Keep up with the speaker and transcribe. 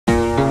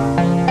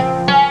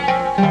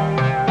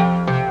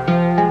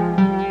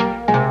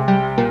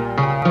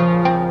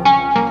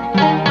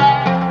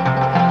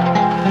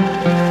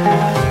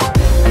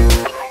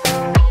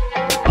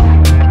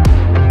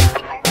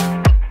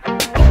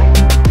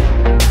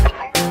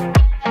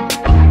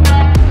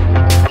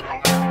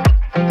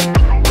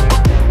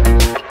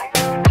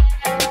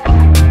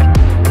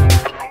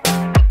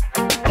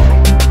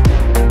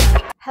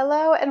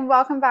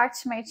back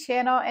to my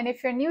channel, and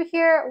if you're new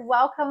here,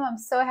 welcome. I'm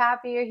so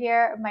happy you're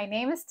here. My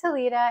name is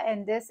Talita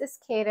and this is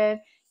Kaden.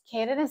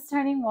 Kaden is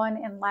turning 1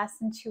 in less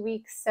than 2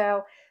 weeks,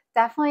 so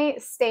definitely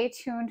stay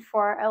tuned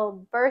for a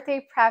little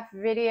birthday prep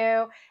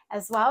video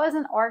as well as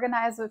an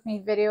Organize With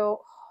Me video,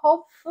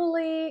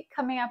 hopefully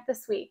coming up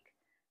this week.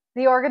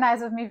 The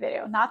Organize With Me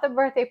video, not the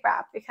birthday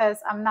prep, because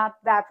I'm not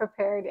that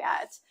prepared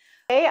yet.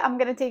 Today, I'm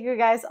going to take you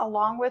guys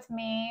along with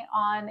me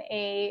on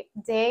a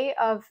day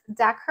of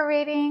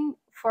decorating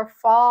for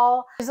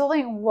fall. There's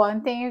only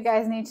one thing you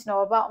guys need to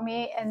know about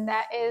me, and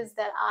that is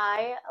that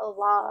I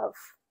love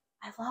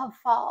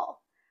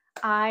fall.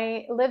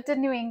 I lived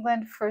in New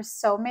England for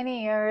so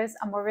many years.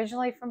 I'm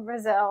originally from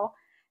Brazil.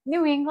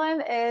 New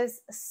England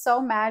is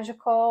so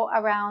magical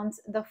around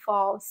the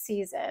fall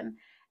season.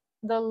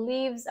 The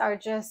leaves are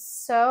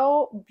just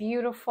so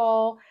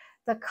beautiful.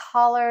 The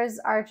colors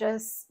are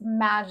just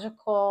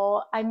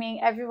magical. I mean,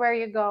 everywhere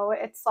you go,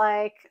 it's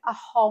like a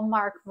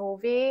Hallmark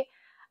movie.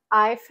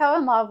 I fell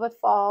in love with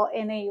fall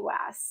in the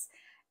US.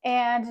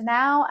 And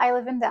now I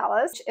live in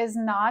Dallas, which is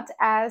not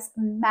as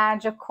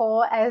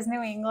magical as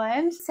New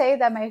England. I say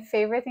that my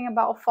favorite thing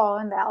about fall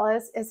in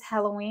Dallas is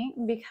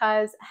Halloween,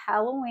 because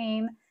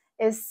Halloween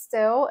is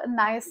still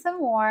nice and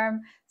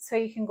warm, so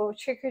you can go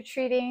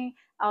trick-or-treating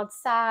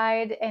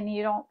outside and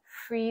you don't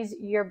freeze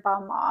your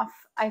bum off.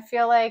 I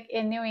feel like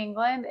in New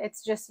England,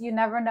 it's just, you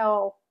never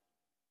know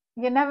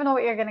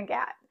what you're gonna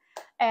get.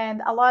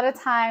 And a lot of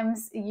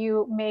times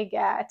you may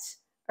get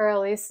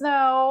early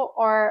snow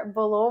or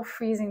below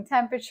freezing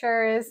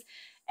temperatures.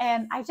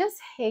 And I just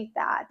hate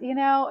that. You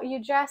know,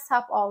 you dress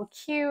up all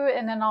cute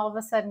and then all of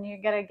a sudden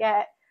you're gonna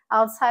get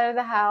outside of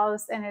the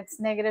house and it's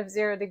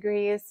 -0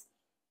 degrees.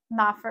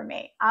 Not for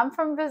me. I'm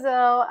from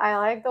Brazil. I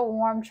like the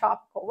warm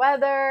tropical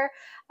weather.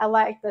 I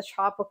like the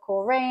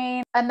tropical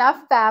rain.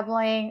 Enough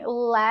babbling.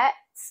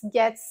 Let's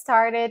get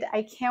started.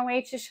 I can't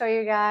wait to show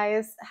you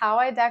guys how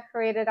I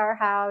decorated our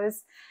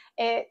house.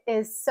 It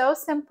is so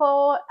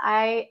simple.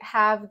 I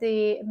have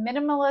the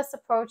minimalist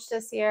approach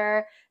this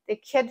year, the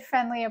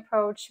kid-friendly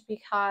approach,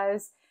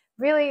 because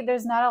really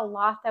there's not a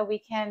lot that we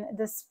can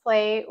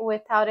display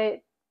without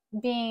it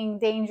being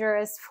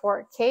dangerous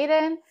for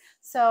Kaden.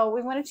 So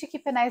we wanted to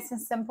keep it nice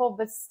and simple,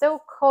 but still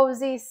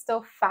cozy,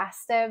 still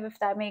festive, if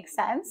that makes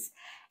sense.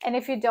 And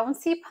if you don't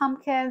see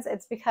pumpkins,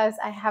 it's because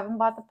I haven't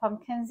bought the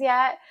pumpkins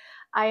yet.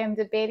 I am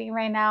debating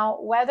right now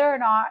whether or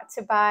not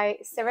to buy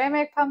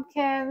ceramic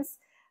pumpkins,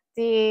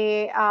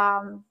 the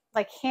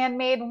like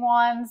handmade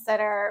ones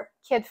that are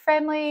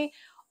kid-friendly,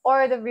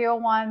 or the real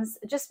ones,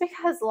 just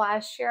because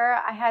last year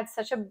I had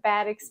such a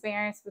bad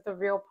experience with the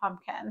real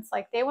pumpkins.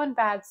 Like, they went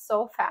bad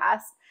so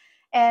fast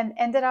and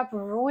ended up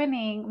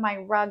ruining my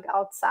rug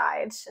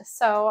outside.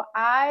 So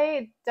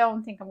I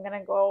don't think I'm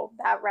gonna go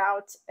that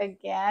route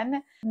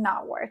again.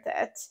 Not worth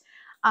it.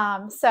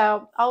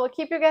 So I'll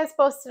keep you guys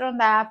posted on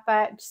that,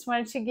 but just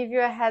wanted to give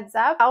you a heads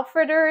up. Without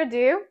further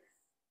ado,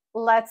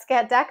 let's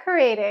get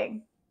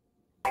decorating.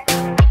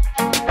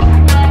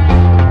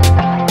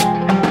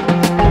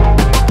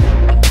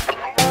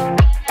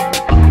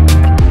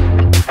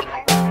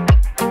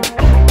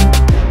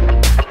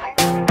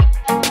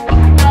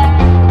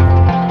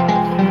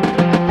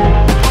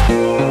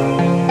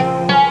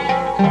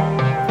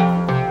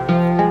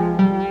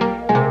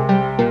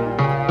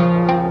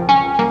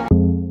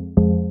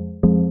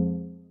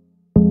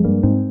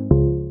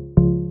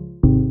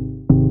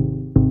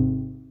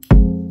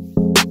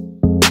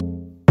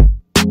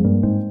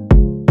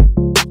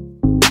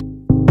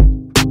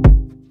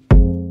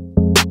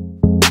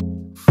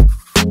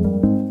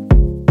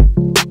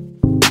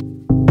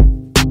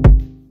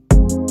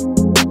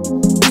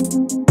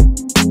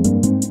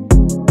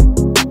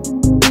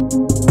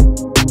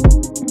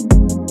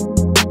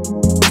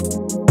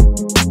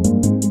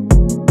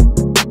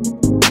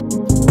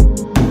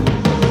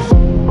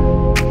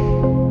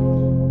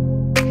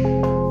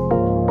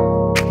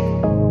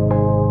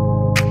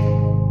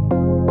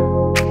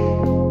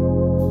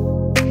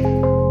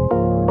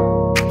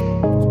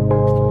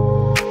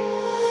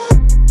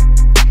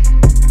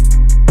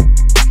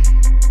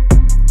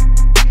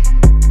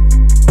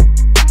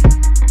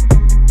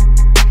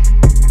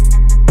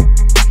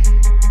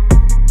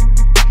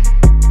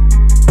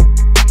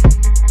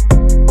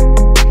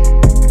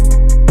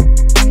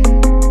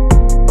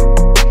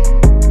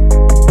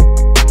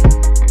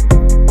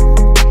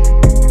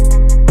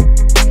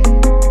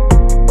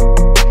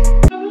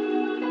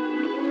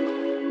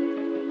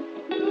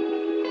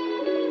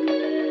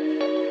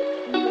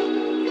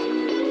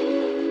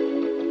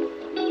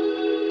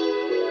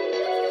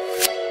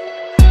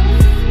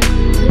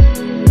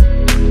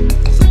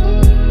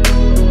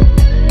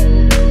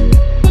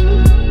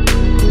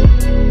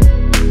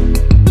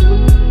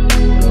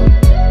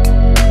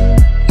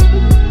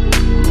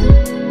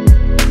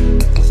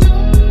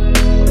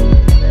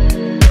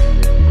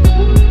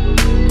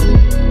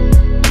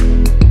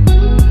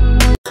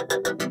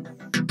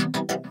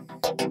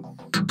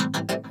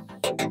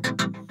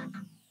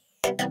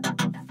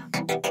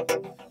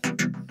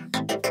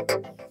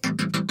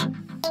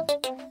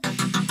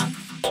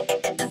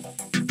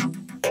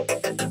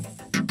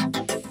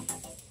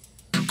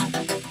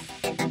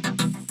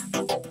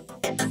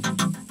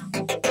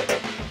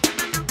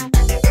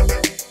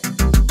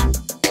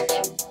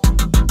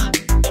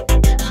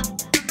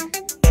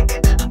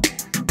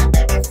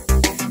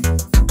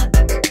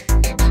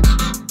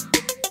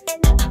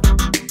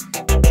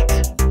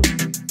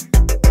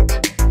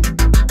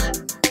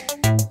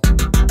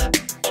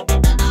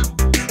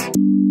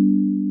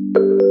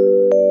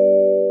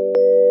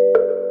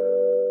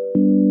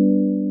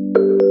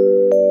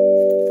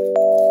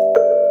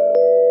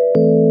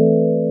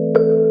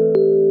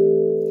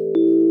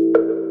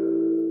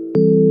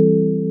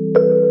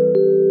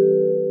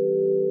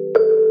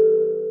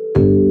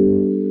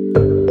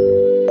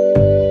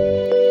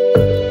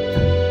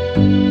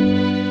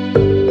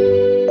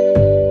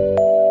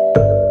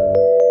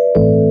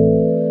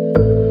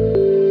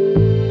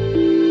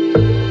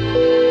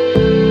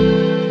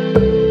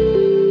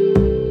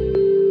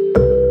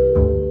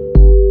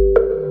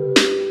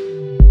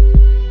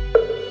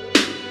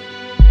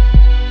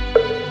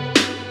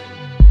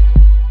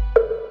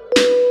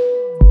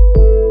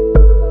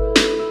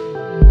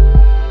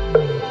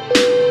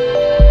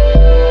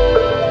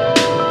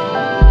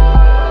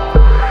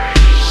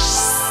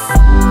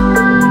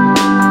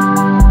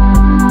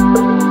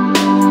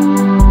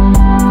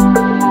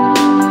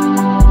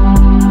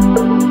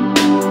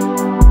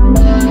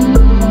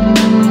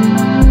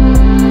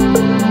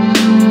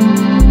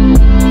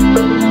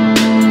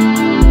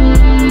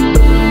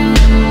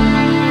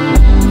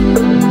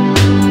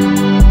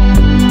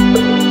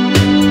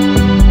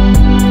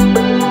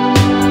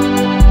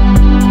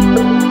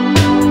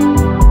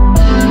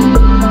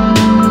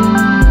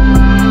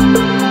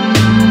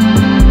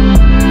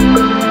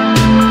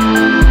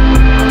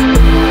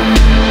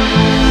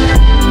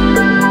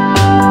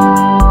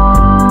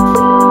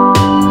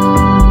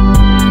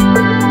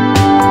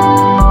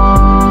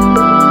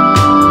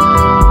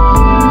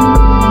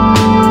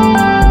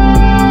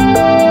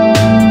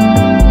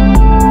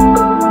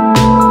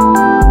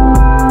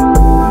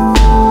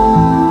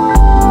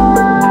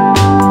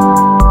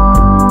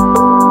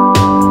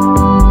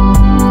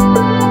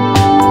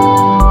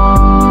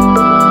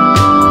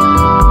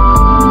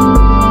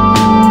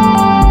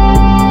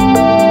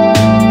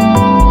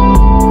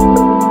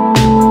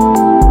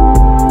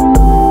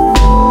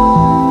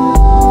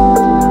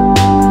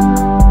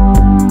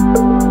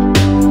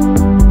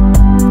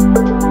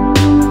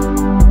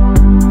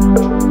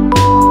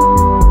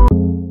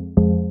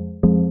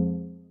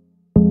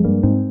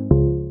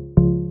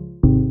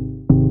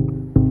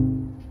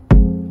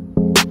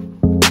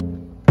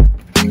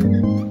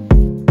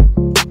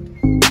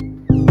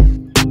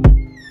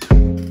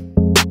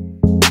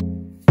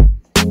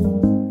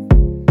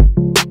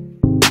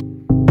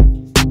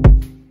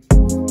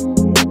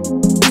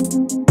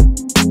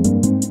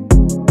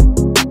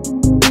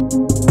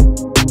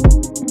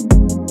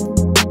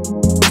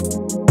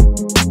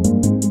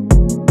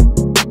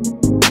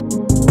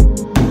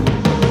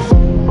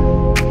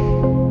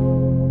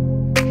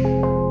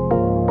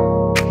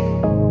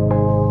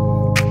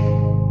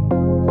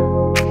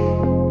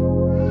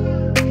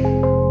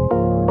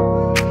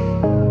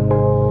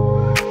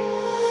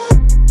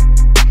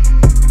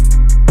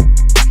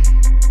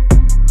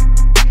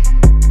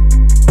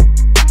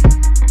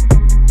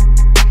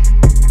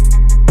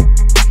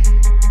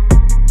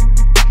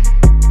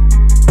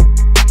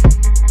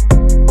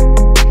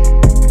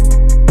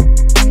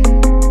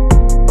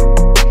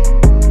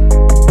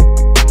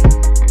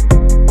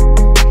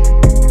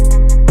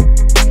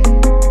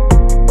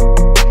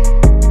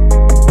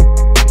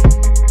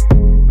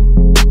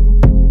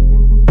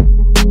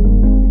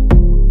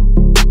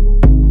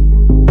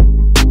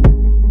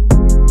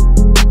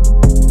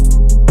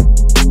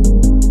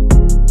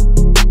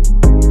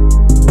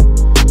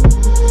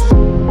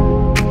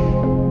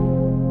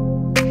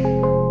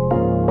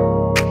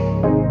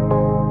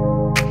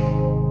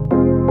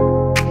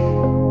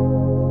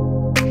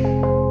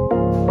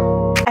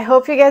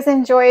 hope you guys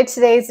enjoyed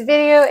today's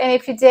video. And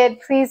if you did,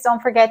 please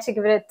don't forget to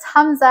give it a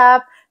thumbs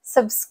up,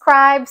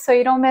 subscribe so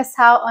you don't miss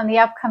out on the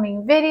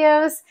upcoming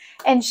videos,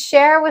 and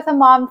share with a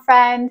mom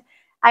friend.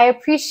 I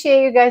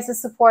appreciate you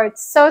guys' support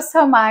so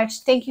much.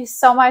 Thank you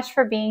so much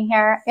for being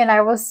here, and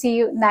I will see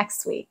you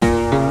next week.